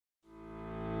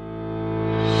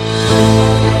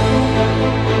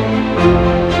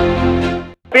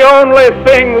only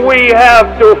thing we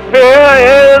have to fear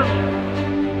is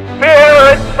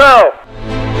fear itself.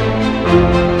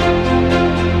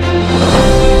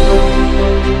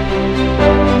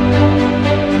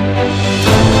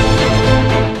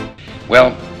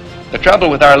 Well, the trouble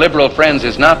with our liberal friends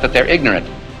is not that they're ignorant.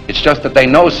 It's just that they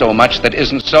know so much that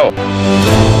isn't so.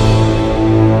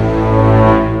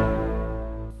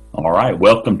 All right,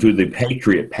 welcome to the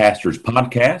Patriot Pastors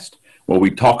Podcast, where we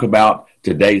talk about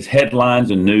today's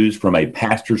headlines and news from a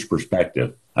pastor's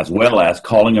perspective, as well as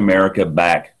calling America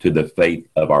back to the faith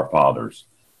of our fathers.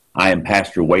 I am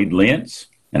Pastor Wade Lentz,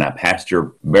 and I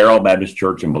pastor Beryl Baptist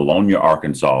Church in Bologna,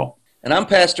 Arkansas. And I'm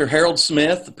Pastor Harold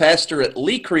Smith, the pastor at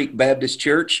Lee Creek Baptist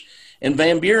Church in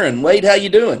Van Buren. Wade, how you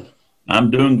doing?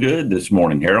 I'm doing good this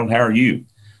morning, Harold. How are you?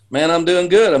 Man, I'm doing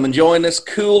good. I'm enjoying this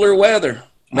cooler weather.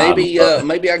 Maybe I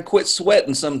can quit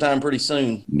sweating sometime pretty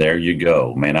soon. There you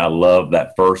go. Man, I love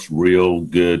that first real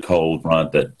good cold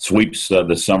front that sweeps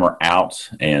the summer out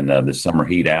and the summer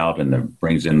heat out and then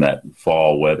brings in that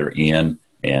fall weather in.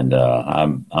 And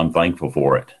I'm thankful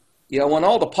for it. Yeah, when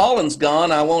all the pollen's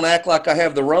gone, I won't act like I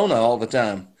have the Rona all the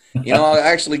time. You know, I'll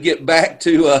actually get back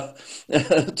to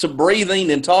to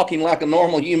breathing and talking like a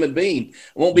normal human being.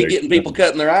 I won't be getting people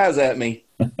cutting their eyes at me.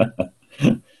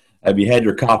 Have you had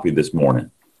your coffee this morning?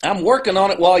 I'm working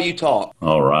on it while you talk.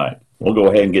 All right. We'll go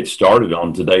ahead and get started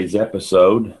on today's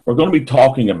episode. We're going to be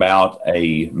talking about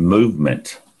a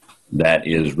movement that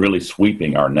is really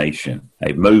sweeping our nation,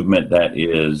 a movement that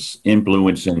is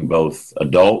influencing both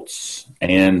adults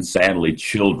and, sadly,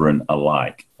 children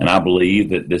alike. And I believe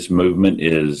that this movement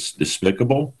is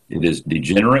despicable, it is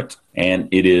degenerate, and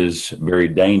it is very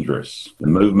dangerous. The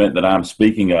movement that I'm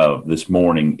speaking of this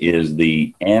morning is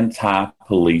the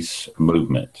anti-police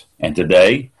movement. And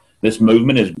today, this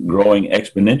movement is growing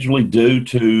exponentially due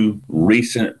to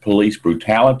recent police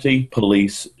brutality,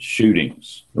 police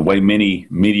shootings. The way many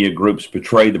media groups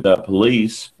portray the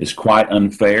police is quite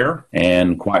unfair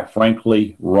and, quite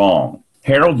frankly, wrong.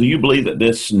 Harold, do you believe that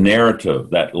this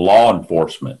narrative, that law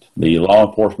enforcement, the law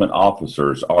enforcement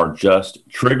officers are just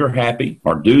trigger happy,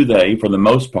 or do they, for the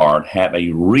most part, have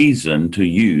a reason to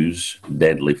use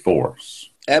deadly force?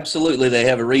 Absolutely, they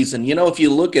have a reason. You know, if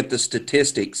you look at the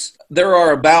statistics, there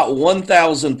are about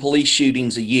 1,000 police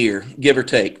shootings a year, give or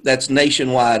take. That's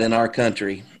nationwide in our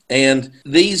country. And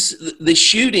the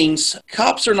shootings,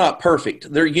 cops are not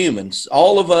perfect. They're humans.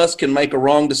 All of us can make a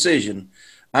wrong decision.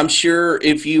 I'm sure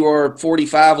if you are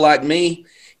 45 like me,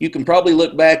 you can probably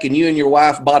look back and you and your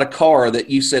wife bought a car that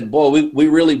you said, boy, we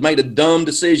really made a dumb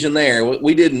decision there.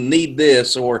 We didn't need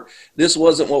this, or this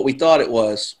wasn't what we thought it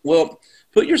was. Well,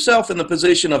 put yourself in the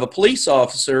position of a police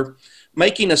officer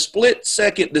making a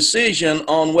split-second decision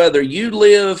on whether you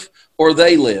live or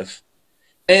they live.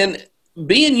 And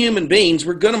being human beings,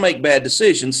 we're going to make bad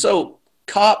decisions. So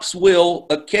cops will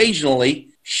occasionally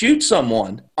shoot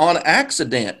someone on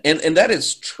accident, and that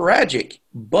is tragic.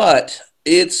 But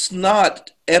it's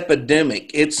not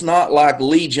epidemic. It's not like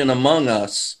Legion among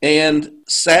us. And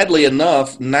sadly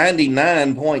enough,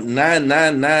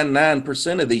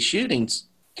 99.9999% of these shootings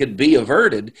could be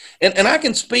averted. And I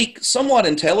can speak somewhat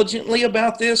intelligently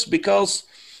about this because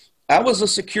I was a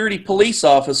security police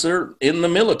officer in the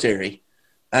military.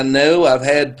 I know I've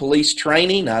had police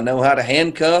training. I know how to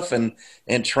handcuff and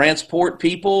transport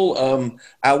people.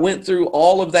 I went through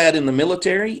all of that in the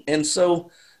military. And so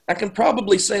I can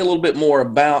probably say a little bit more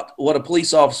about what a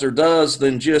police officer does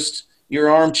than just your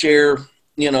armchair,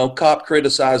 cop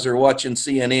criticizer watching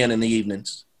CNN in the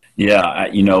evenings. Yeah,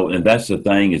 and that's the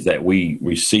thing is that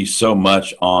we see so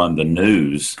much on the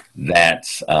news that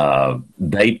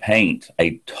they paint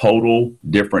a total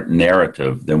different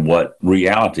narrative than what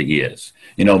reality is.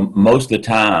 Most of the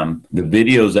time, the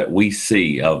videos that we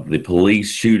see of the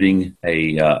police shooting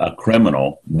a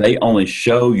criminal, they only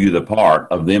show you the part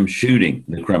of them shooting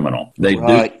the criminal. They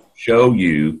do show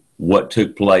you what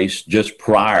took place just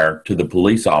prior to the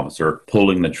police officer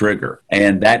pulling the trigger.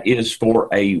 And that is for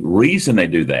a reason they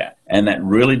do that. And that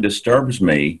really disturbs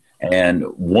me. And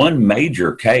one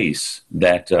major case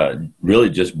that really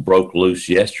just broke loose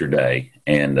yesterday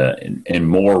and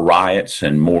more riots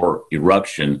and more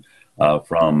eruption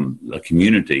from the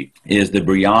community is the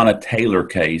Breonna Taylor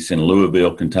case in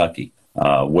Louisville, Kentucky.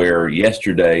 Where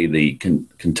yesterday the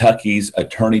Kentucky's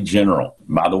Attorney General,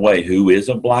 by the way, who is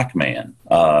a black man,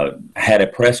 had a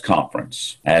press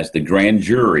conference as the grand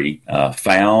jury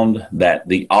found that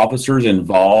the officers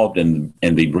involved in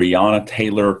the Breonna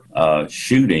Taylor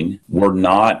shooting were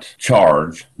not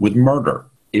charged with murder.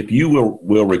 if you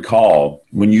will recall,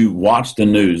 when you watched the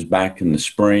news back in the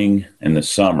spring and the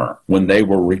summer, when they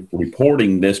were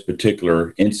reporting this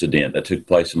particular incident that took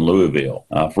place in Louisville,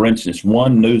 for instance,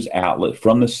 one news outlet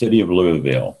from the city of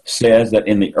Louisville says that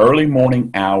in the early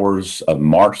morning hours of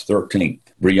March 13th,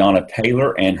 Breonna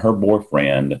Taylor and her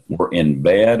boyfriend were in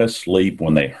bed asleep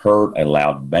when they heard a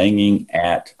loud banging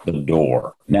at the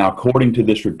door. Now, according to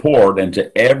this report and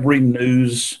to every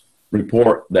news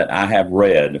report that I have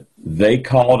read, they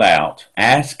called out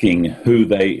asking who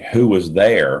was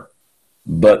there,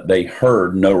 but they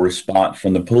heard no response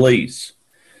from the police.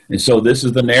 And so this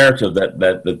is the narrative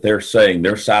that they're saying.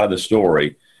 Their side of the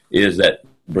story is that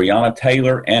Breonna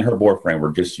Taylor and her boyfriend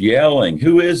were just yelling,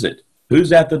 "Who is it?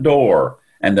 Who's at the door?"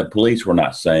 And the police were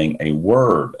not saying a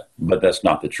word. But that's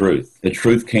not the truth. The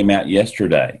truth came out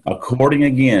yesterday, according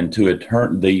again to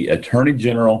the Attorney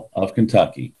General of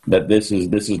Kentucky, that this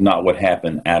is not what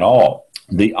happened at all.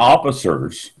 The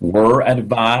officers were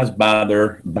advised by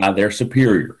their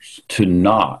superiors to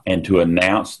knock and to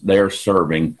announce their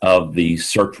serving of the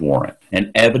search warrant. And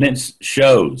evidence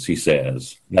shows, he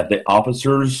says, that the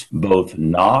officers both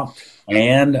knocked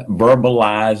and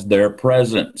verbalized their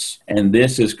presence. And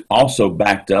this is also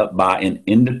backed up by an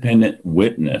independent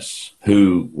witness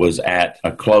who was at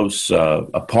a close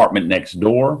apartment next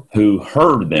door, who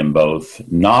heard them both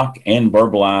knock and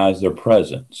verbalize their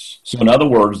presence. So in other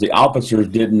words, the officers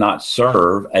did not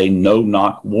serve a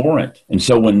no-knock warrant. And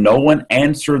so when no one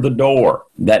answered the door,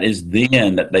 that is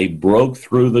then that they broke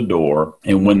through the door.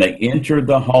 And when they entered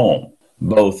the home,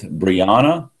 both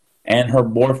Breonna and her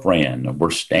boyfriend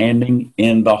were standing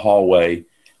in the hallway,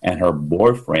 and her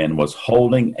boyfriend was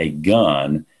holding a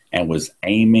gun and was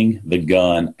aiming the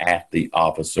gun at the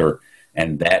officer.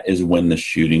 And that is when the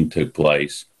shooting took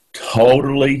place.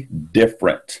 Totally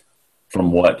different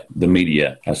from what the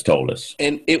media has told us.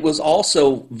 And it was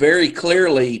also very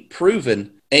clearly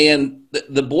proven, and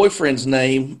the boyfriend's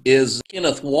name is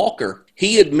Kenneth Walker.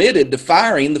 He admitted to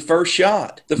firing the first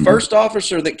shot. The first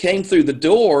officer that came through the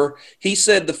door, he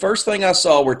said, the first thing I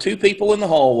saw were two people in the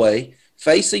hallway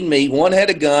facing me. One had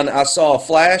a gun. I saw a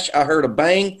flash. I heard a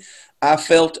bang. I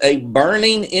felt a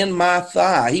burning in my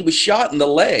thigh. He was shot in the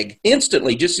leg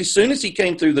instantly, just as soon as he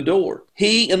came through the door.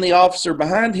 He and the officer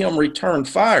behind him returned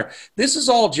fire. This is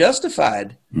all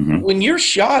justified. When you're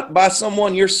shot by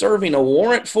someone you're serving a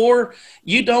warrant for,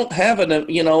 you don't have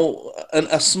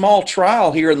a small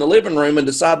trial here in the living room and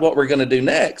decide what we're going to do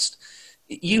next.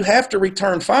 You have to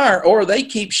return fire, or they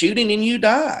keep shooting and you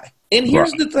die. And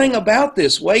here's the thing about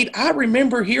this, Wade. I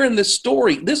remember hearing this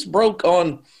story. This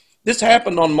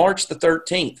happened on March the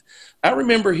 13th. I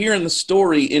remember hearing the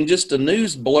story in just a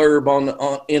news blurb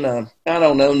in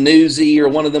a Newsy or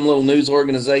one of them little news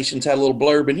organizations had a little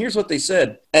blurb. And here's what they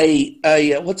said.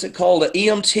 What's it called? An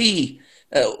EMT.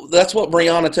 That's what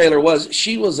Breonna Taylor was.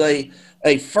 She was a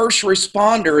first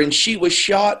responder, and she was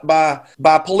shot by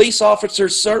police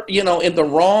officers, in the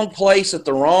wrong place at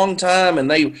the wrong time. And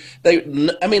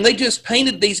they just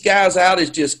painted these guys out as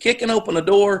just kicking open a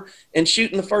door and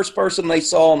shooting the first person they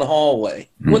saw in the hallway.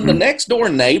 When the next door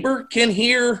neighbor can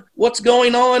hear what's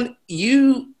going on,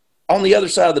 you on the other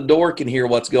side of the door can hear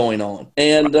what's going on.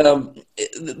 And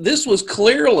this was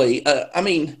clearly,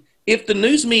 if the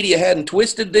news media hadn't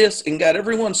twisted this and got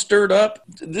everyone stirred up,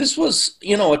 this was,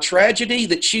 a tragedy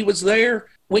that she was there.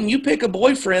 When you pick a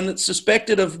boyfriend that's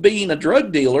suspected of being a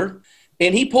drug dealer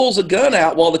and he pulls a gun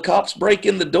out while the cops break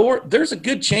in the door, there's a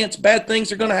good chance bad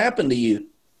things are going to happen to you.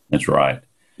 That's right.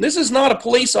 This is not a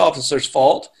police officer's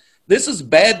fault. This is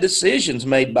bad decisions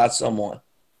made by someone.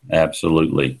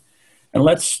 Absolutely. And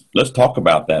let's talk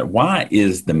about that. Why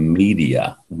is the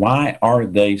media, why are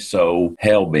they so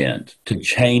hell-bent to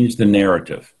change the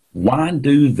narrative? Why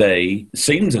do they,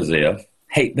 seems as if,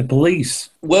 hate the police?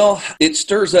 Well, it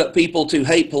stirs up people to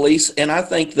hate police, and I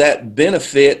think that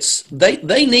benefits,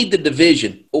 they need the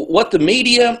division. What the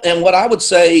media and what I would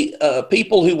say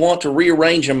people who want to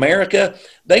rearrange America,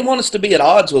 they want us to be at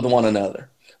odds with one another.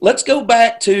 Let's go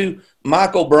back to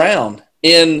Michael Brown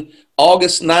in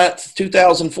August 9th,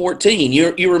 2014.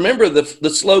 You remember the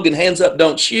slogan, hands up,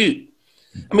 don't shoot.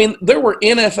 There were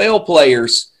NFL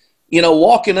players,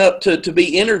 walking up to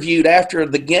be interviewed after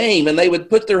the game, and they would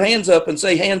put their hands up and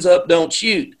say, hands up, don't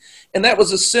shoot. And that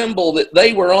was a symbol that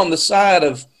they were on the side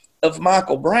of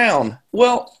Michael Brown.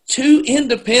 Well, 2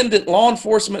 independent law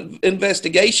enforcement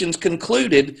investigations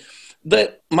concluded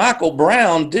that Michael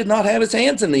Brown did not have his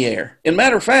hands in the air. As a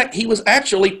matter of fact, he was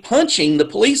actually punching the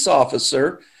police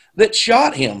officer that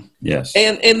shot him. Yes.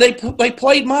 And they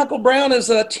played Michael Brown as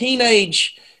a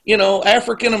teenage,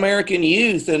 African-American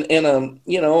youth in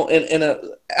a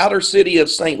outer city of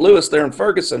St. Louis there in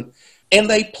Ferguson. And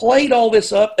they played all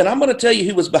this up, and I'm going to tell you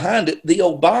who was behind it. The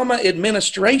Obama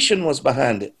administration was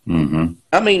behind it. Mm-hmm.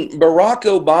 I mean, Barack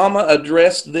Obama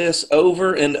addressed this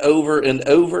over and over and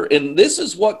over, and this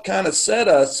is what kind of set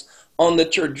us on the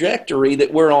trajectory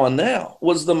that we're on now,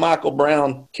 was the Michael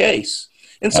Brown case.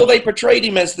 And so they portrayed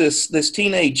him as this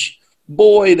teenage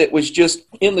boy that was just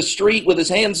in the street with his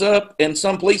hands up, and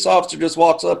some police officer just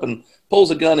walks up and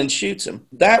pulls a gun and shoots him.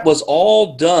 That was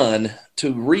all done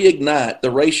to reignite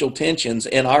the racial tensions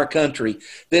in our country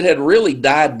that had really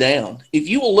died down. If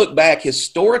you will look back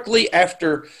historically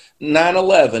after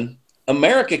 9/11,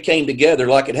 America came together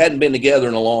like it hadn't been together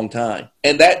in a long time.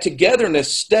 And that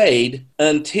togetherness stayed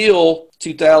until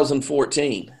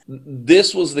 2014.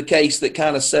 This was the case that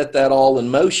kind of set that all in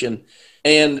motion.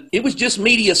 And it was just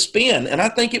media spin. And I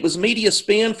think it was media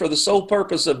spin for the sole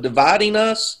purpose of dividing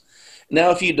us.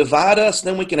 Now, if you divide us,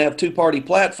 then we can have two-party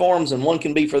platforms, and one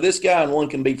can be for this guy and one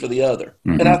can be for the other.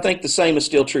 Mm-hmm. And I think the same is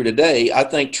still true today. I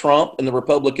think Trump and the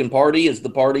Republican Party is the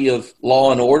party of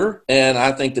law and order, and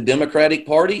I think the Democratic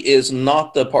Party is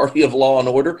not the party of law and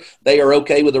order. They are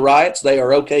okay with the riots. They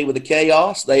are okay with the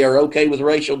chaos. They are okay with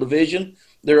racial division.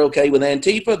 They're okay with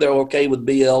Antifa. They're okay with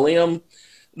BLM.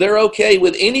 They're okay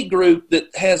with any group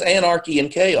that has anarchy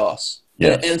and chaos.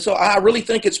 Yes. And so I really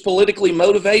think it's politically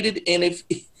motivated, and if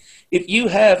you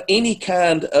have any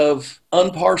kind of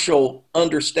impartial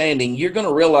understanding, you're going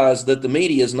to realize that the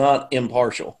media is not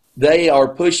impartial. They are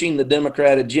pushing the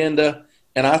Democrat agenda,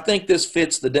 and I think this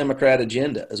fits the Democrat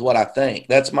agenda, is what I think.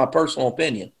 That's my personal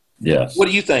opinion. Yes. What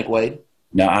do you think, Wade?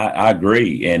 No, I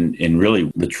agree. And really,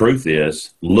 the truth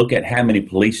is, look at how many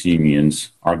police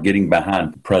unions are getting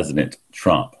behind President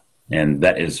Trump. And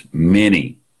that is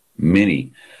many,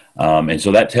 many. And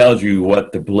so that tells you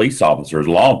what the police officers,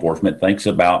 law enforcement thinks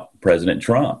about President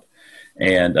Trump.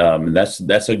 And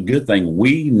that's a good thing.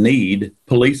 We need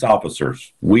police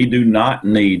officers. We do not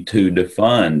need to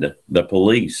defund the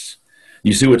police.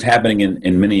 You see what's happening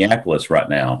in Minneapolis right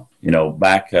now. You know,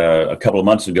 back a couple of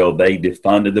months ago, they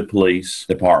defunded the police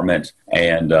department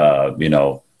and,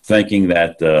 thinking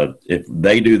that if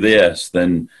they do this,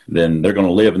 then they're going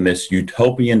to live in this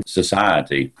utopian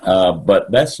society.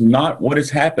 But that's not what is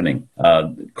happening.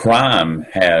 Crime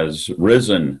has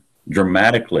risen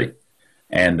dramatically,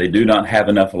 and they do not have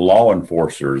enough law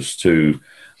enforcers to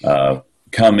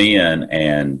come in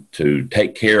and to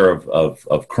take care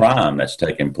of crime that's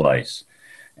taking place.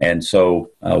 And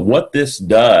so what this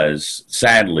does,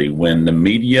 sadly, when the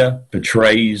media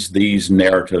portrays these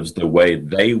narratives the way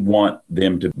they want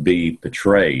them to be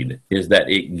portrayed, is that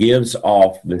it gives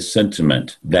off the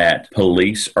sentiment that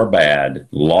police are bad,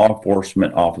 law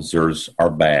enforcement officers are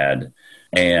bad,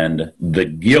 and the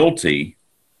guilty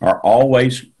are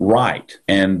always right,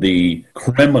 and the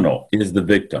criminal is the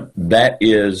victim. That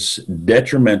is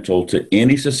detrimental to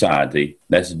any society.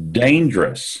 That's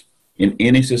dangerous in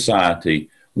any society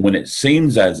when it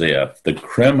seems as if the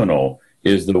criminal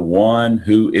is the one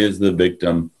who is the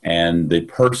victim and the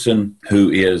person who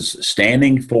is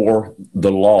standing for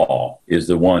the law is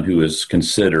the one who is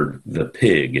considered the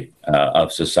pig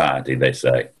of society, they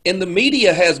say. And the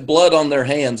media has blood on their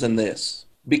hands in this,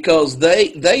 because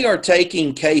they are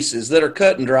taking cases that are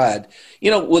cut and dried.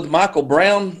 You know, with Michael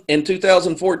Brown in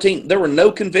 2014, there were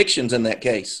no convictions in that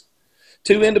case.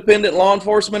 2 independent law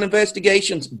enforcement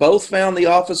investigations both found the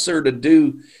officer to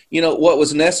do, what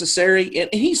was necessary. And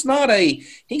he's not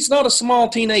a small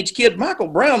teenage kid. Michael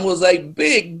Brown was a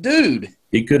big dude.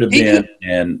 He could have been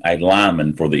a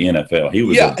lineman for the NFL. He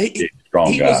was a big, strong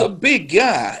guy. He was a big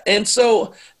guy. And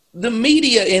so the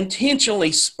media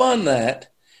intentionally spun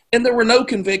that, and there were no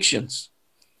convictions.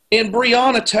 And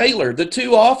Breonna Taylor, the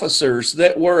 2 officers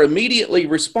that were immediately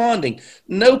responding,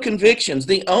 no convictions.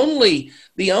 The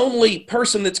only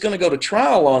person that's going to go to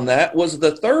trial on that was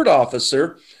the 3rd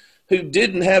officer, who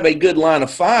didn't have a good line of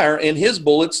fire, and his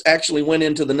bullets actually went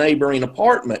into the neighboring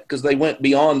apartment because they went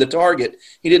beyond the target.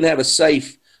 He didn't have a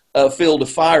safe field of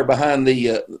fire behind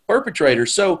the perpetrator.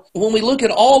 So when we look at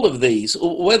all of these,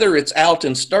 whether it's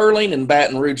Alton Sterling in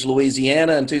Baton Rouge,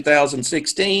 Louisiana in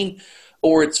 2016,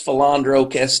 or it's Philandro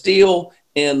Castile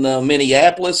in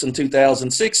Minneapolis in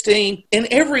 2016. In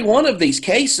every one of these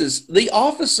cases, the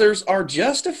officers are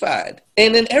justified.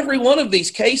 And in every one of these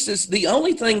cases, the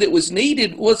only thing that was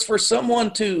needed was for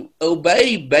someone to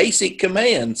obey basic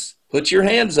commands. Put your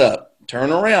hands up,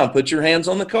 turn around, put your hands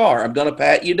on the car. I'm going to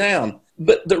pat you down.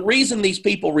 But the reason these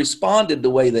people responded the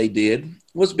way they did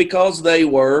was because they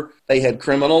had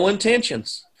criminal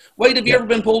intentions. Wade, have you ever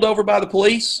been pulled over by the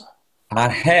police? I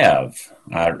have.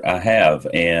 I have.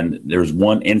 And there's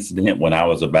one incident when I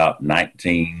was about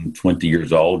 19, 20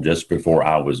 years old, just before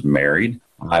I was married.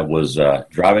 I was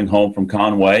driving home from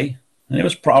Conway And it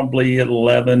was probably at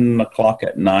 11 o'clock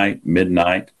at night,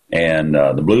 midnight, and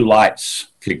the blue lights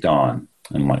kicked on.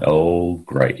 I'm like, oh,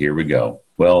 great, here we go.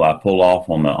 Well, I pull off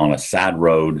on a side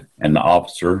road, and the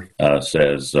officer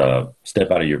says,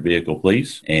 step out of your vehicle,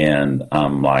 please. And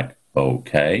I'm like,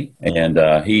 okay.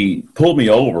 And he pulled me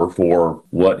over for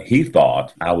what he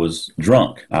thought I was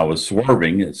drunk. I was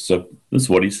swerving. So this is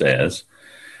what he says.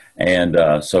 And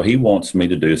so he wants me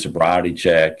to do a sobriety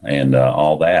check and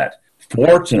all that.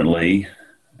 Fortunately,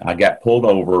 I got pulled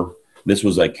over. This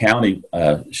was a county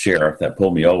sheriff that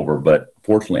pulled me over, but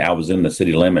fortunately, I was in the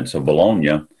city limits of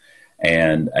Bologna,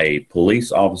 and a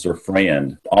police officer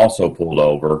friend also pulled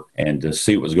over and to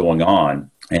see what was going on.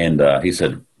 And he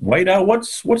said, wait,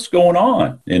 what's going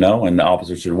on? And the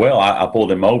officer said, well, I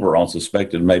pulled him over on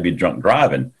suspected maybe drunk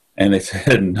driving. And they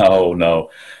said, no,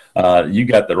 you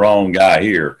got the wrong guy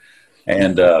here.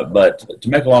 And but to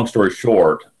make a long story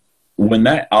short, when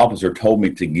that officer told me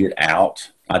to get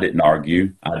out, I didn't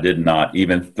argue. I did not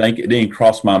even think, it didn't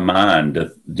cross my mind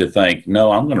to think,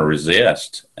 no, I'm going to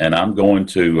resist and I'm going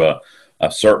to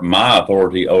assert my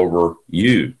authority over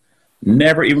you.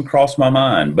 Never even crossed my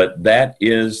mind, but that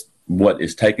is what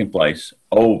is taking place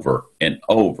over and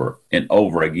over and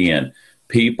over again.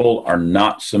 People are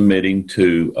not submitting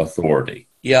to authority.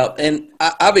 Yeah, and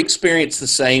I've experienced the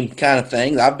same kind of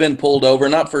thing. I've been pulled over,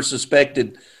 not for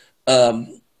suspected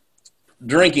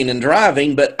drinking and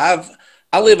driving, but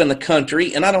I live in the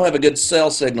country, and I don't have a good cell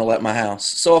signal at my house.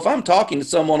 So if I'm talking to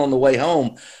someone on the way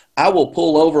home, I will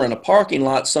pull over in a parking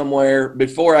lot somewhere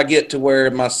before I get to where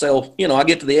I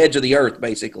get to the edge of the earth,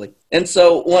 basically. And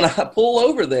so when I pull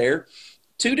over there,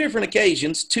 2 different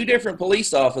occasions, 2 different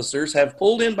police officers have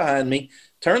pulled in behind me,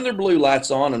 turned their blue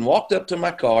lights on, and walked up to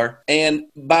my car. And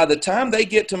by the time they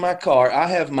get to my car, I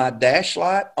have my dash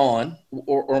light on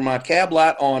or my cab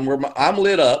light on where I'm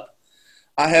lit up.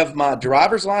 I have my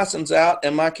driver's license out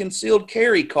and my concealed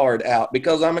carry card out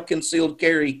because I'm a concealed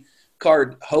carry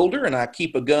card holder and I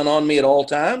keep a gun on me at all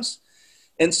times.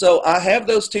 And so I have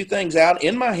those 2 things out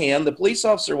in my hand. The police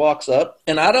officer walks up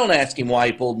and I don't ask him why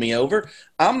he pulled me over.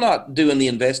 I'm not doing the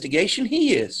investigation.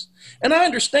 He is. And I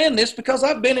understand this because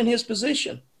I've been in his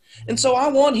position. And so I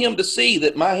want him to see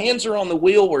that my hands are on the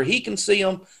wheel where he can see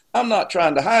them. I'm not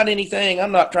trying to hide anything.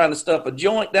 I'm not trying to stuff a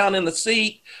joint down in the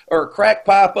seat or a crack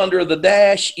pipe under the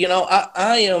dash.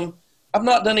 I've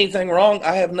not done anything wrong.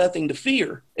 I have nothing to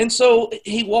fear. And so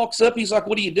he walks up. He's like,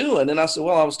 what are you doing? And I said,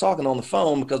 well, I was talking on the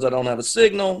phone because I don't have a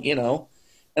signal,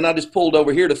 and I just pulled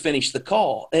over here to finish the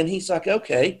call. And he's like,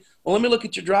 okay, well, let me look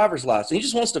at your driver's license. He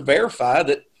just wants to verify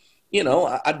that,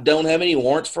 I don't have any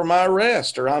warrants for my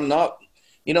arrest or I'm not,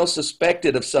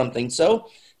 suspected of something. So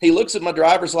he looks at my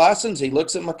driver's license. He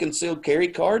looks at my concealed carry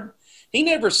card. He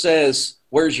never says,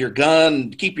 where's your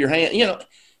gun? Keep your hand,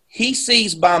 He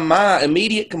sees by my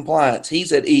immediate compliance,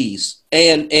 he's at ease.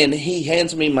 And he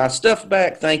hands me my stuff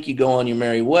back. Thank you. Go on your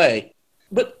merry way.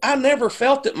 But I never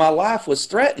felt that my life was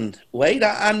threatened. Wade,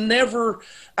 I never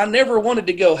wanted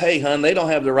to go, hey, hon, they don't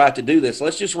have the right to do this.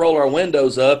 Let's just roll our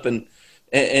windows up and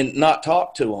not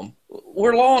talk to them.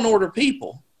 We're law and order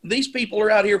people. These people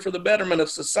are out here for the betterment of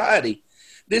society.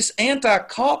 This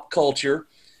anti-cop culture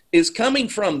is coming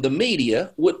from the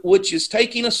media, which is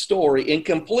taking a story and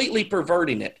completely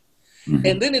perverting it. Mm-hmm.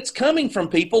 And then it's coming from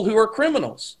people who are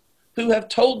criminals, who have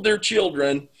told their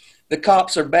children the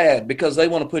cops are bad because they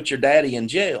want to put your daddy in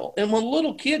jail. And when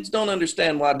little kids don't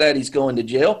understand why daddy's going to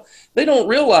jail, they don't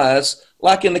realize,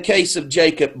 like in the case of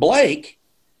Jacob Blake,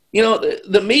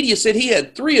 the media said he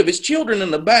had 3 of his children in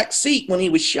the back seat when he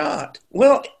was shot.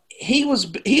 Well, he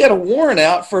had a warrant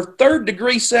out for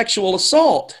 3rd-degree sexual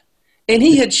assault. And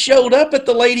he had showed up at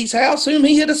the lady's house whom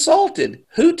he had assaulted.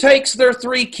 Who takes their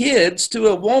 3 kids to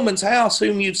a woman's house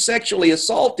whom you've sexually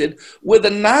assaulted with a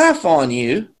knife on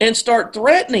you and start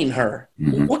threatening her?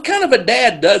 Mm-hmm. What kind of a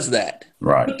dad does that?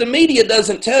 Right. But the media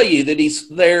doesn't tell you that he's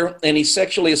there and he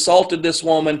sexually assaulted this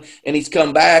woman and he's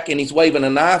come back and he's waving a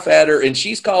knife at her and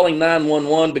she's calling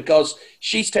 911 because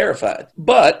she's terrified.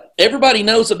 But everybody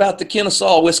knows about the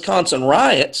Kennesaw, Wisconsin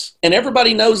riots, and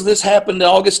everybody knows this happened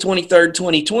August 23rd,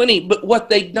 2020. But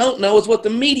what they don't know is what the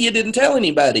media didn't tell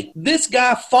anybody. This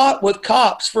guy fought with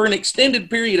cops for an extended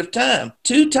period of time.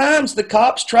 2 times the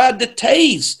cops tried to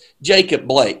tase Jacob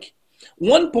Blake.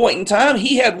 One point in time,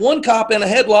 he had 1 cop in a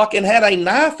headlock and had a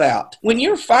knife out. When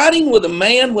you're fighting with a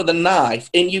man with a knife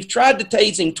and you've tried to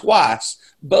tase him twice,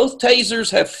 both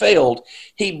tasers have failed.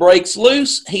 He breaks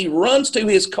loose. He runs to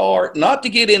his car, not to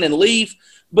get in and leave,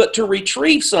 but to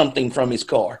retrieve something from his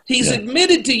car. He's Yeah.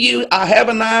 admitted to you, I have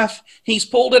a knife. He's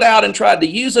pulled it out and tried to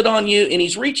use it on you, and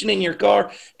he's reaching in your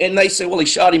car, and they say, well, he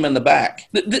shot him in the back.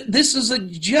 This is a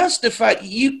justified.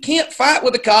 You can't fight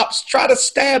with the cops, try to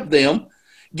stab them,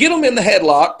 get them in the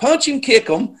headlock, punch and kick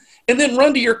them, and then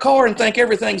run to your car and think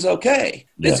everything's okay.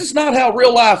 This is not how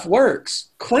real life works.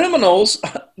 Criminals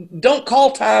don't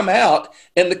call time out,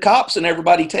 and the cops and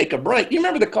everybody take a break. You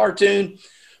remember the cartoon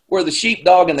where the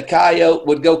sheepdog and the coyote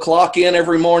would go clock in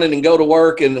every morning and go to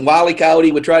work, and Wile E.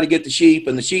 Coyote would try to get the sheep,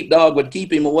 and the sheepdog would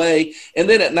keep him away, and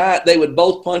then at night they would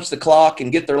both punch the clock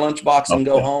and get their lunchbox and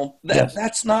go home?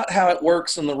 That's not how it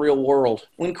works in the real world.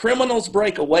 When criminals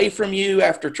break away from you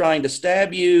after trying to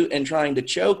stab you and trying to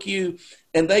choke you,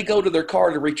 and they go to their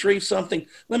car to retrieve something,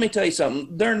 let me tell you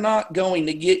something. They're not going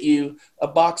to get you a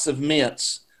box of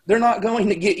mints. They're not going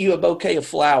to get you a bouquet of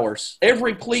flowers.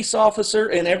 Every police officer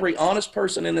and every honest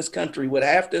person in this country would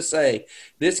have to say,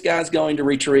 this guy's going to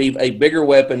retrieve a bigger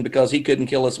weapon because he couldn't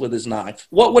kill us with his knife.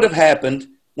 What would have happened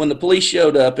when the police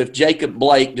showed up if Jacob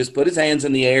Blake just put his hands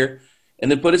in the air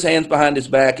and then put his hands behind his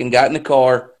back and got in the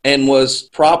car and was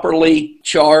properly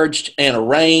charged and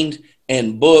arraigned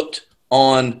and booked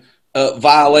on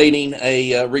violating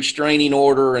a restraining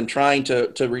order and trying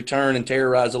to return and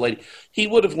terrorize a lady? He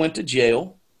would have went to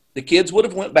jail. The kids would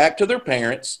have went back to their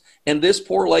parents, and this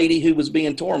poor lady who was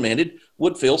being tormented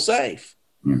would feel safe.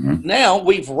 Mm-hmm. Now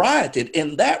we've rioted,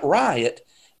 and that riot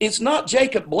is not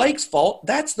Jacob Blake's fault.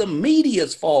 That's the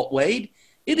media's fault, Wade.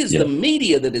 It is the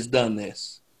media that has done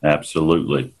this.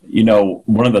 Absolutely. You know,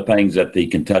 one of the things that the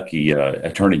Kentucky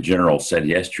Attorney General said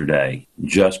yesterday,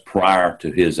 just prior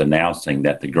to his announcing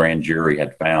that the grand jury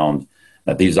had found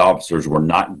that these officers were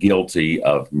not guilty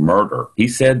of murder. He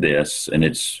said this, and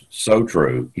it's so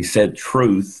true. He said,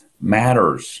 truth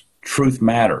matters. Truth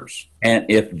matters. And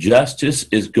if justice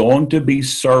is going to be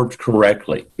served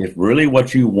correctly, if really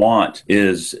what you want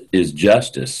is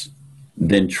justice,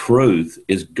 then truth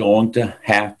is going to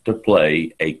have to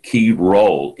play a key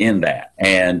role in that.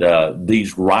 And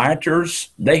these rioters,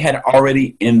 they had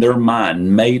already in their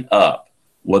mind made up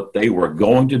what they were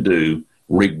going to do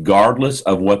regardless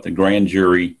of what the grand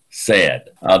jury said.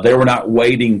 They were not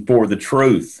waiting for the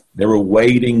truth. They were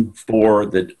waiting for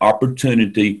the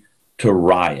opportunity to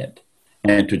riot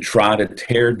and to try to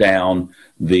tear down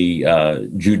the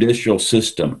judicial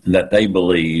system that they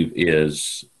believe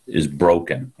is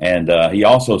broken. And he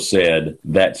also said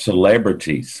that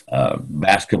celebrities,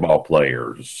 basketball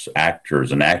players,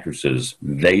 actors, and actresses,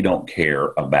 they don't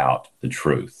care about the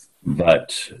truth.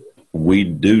 But we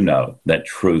do know that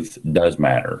truth does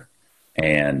matter,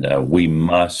 and we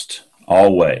must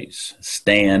always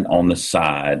stand on the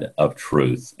side of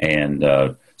truth. And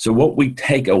so what we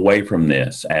take away from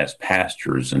this as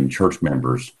pastors and church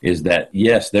members is that,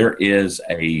 yes, there is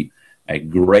a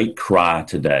great cry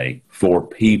today for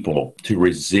people to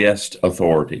resist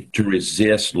authority, to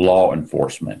resist law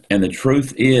enforcement. And the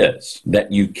truth is that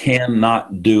you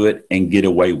cannot do it and get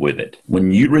away with it.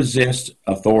 When you resist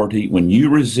authority, when you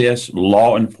resist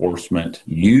law enforcement,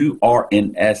 you are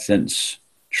in essence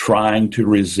trying to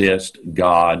resist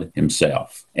God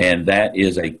himself. And that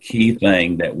is a key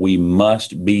thing that we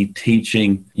must be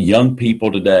teaching young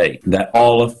people today, that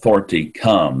all authority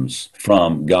comes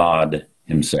from God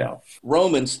himself.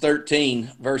 Romans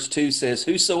 13, verse 2 says,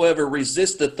 whosoever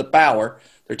resisteth the power,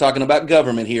 they're talking about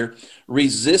government here,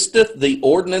 resisteth the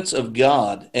ordinance of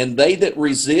God, and they that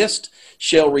resist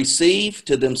shall receive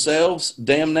to themselves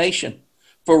damnation.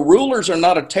 For rulers are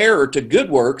not a terror to good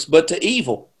works, but to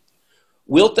evil.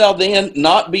 Wilt thou then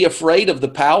not be afraid of the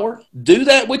power? Do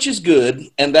that which is good,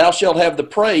 and thou shalt have the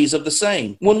praise of the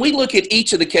same. When we look at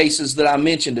each of the cases that I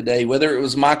mentioned today, whether it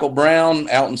was Michael Brown,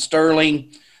 Alton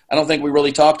Sterling, I don't think we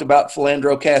really talked about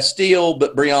Philandro Castile,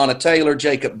 but Breonna Taylor,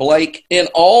 Jacob Blake. In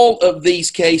all of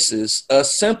these cases, a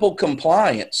simple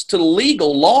compliance to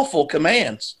legal, lawful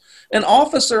commands. An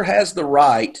officer has the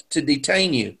right to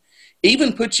detain you,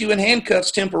 even put you in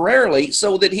handcuffs temporarily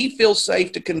so that he feels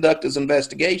safe to conduct his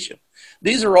investigation.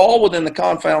 These are all within the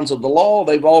confines of the law.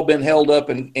 They've all been held up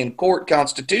in court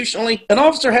constitutionally. An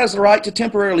officer has the right to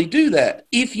temporarily do that.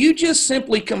 If you just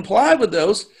simply comply with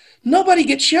those, nobody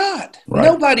gets shot. Right.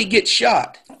 Nobody gets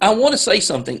shot. I want to say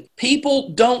something. People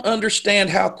don't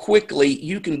understand how quickly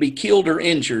you can be killed or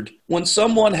injured when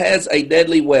someone has a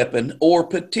deadly weapon or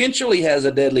potentially has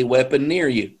a deadly weapon near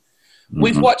you. Mm-hmm.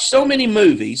 We've watched so many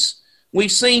movies.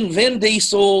 We've seen Vin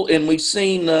Diesel and we've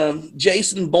seen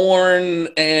Jason Bourne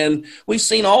and we've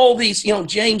seen all these,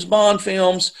 James Bond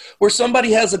films where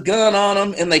somebody has a gun on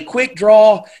them and they quick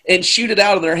draw and shoot it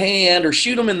out of their hand or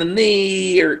shoot them in the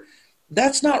knee. Or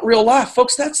that's not real life,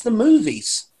 folks. That's the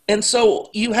movies. And so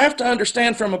you have to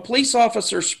understand from a police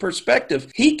officer's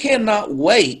perspective, he cannot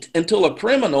wait until a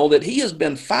criminal that he has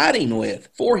been fighting with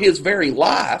for his very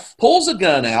life pulls a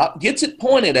gun out, gets it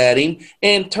pointed at him,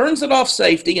 and turns it off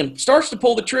safety and starts to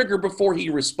pull the trigger before he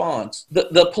responds.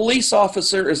 The police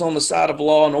officer is on the side of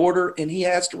law and order, and he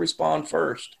has to respond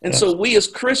first. And so we as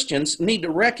Christians need to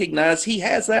recognize he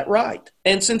has that right.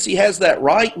 And since he has that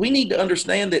right, we need to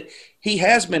understand that he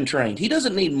has been trained. He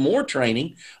doesn't need more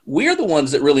training. We're the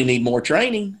ones that really need more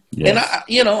training. Yes.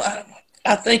 And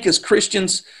I think as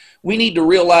Christians, we need to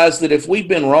realize that if we've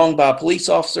been wronged by a police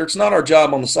officer, it's not our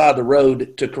job on the side of the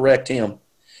road to correct him.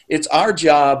 It's our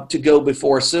job to go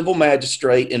before a civil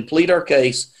magistrate and plead our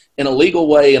case in a legal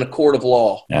way in a court of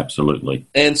law. Absolutely.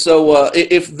 And so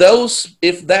if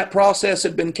that process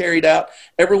had been carried out,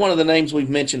 every one of the names we've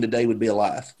mentioned today would be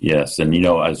alive. Yes. And,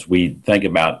 as we think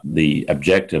about the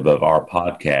objective of our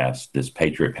podcast, this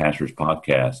Patriot Pastors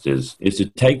podcast is to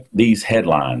take these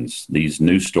headlines, these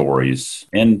news stories,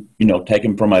 and, take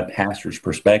them from a pastor's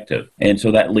perspective. And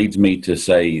so that leads me to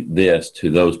say this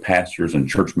to those pastors and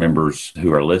church members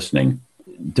who are listening,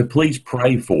 to please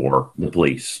pray for the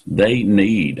police. They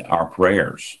need our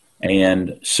prayers,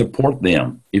 and support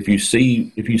them. If you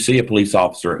see a police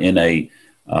officer in a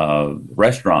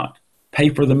restaurant, pay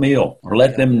for the meal or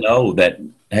let them know that,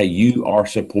 hey, you are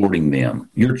supporting them.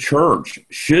 Your church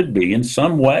should be in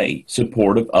some way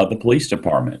supportive of the police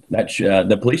department.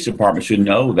 The police department should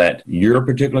know that your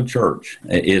particular church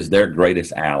is their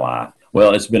greatest ally.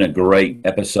 Well, it's been a great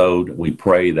episode. We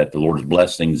pray that the Lord's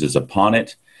blessings is upon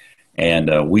it.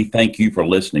 And we thank you for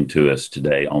listening to us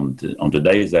today on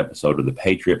today's episode of the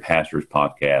Patriot Pastors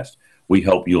Podcast. We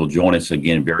hope you'll join us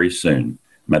again very soon.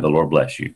 May the Lord bless you.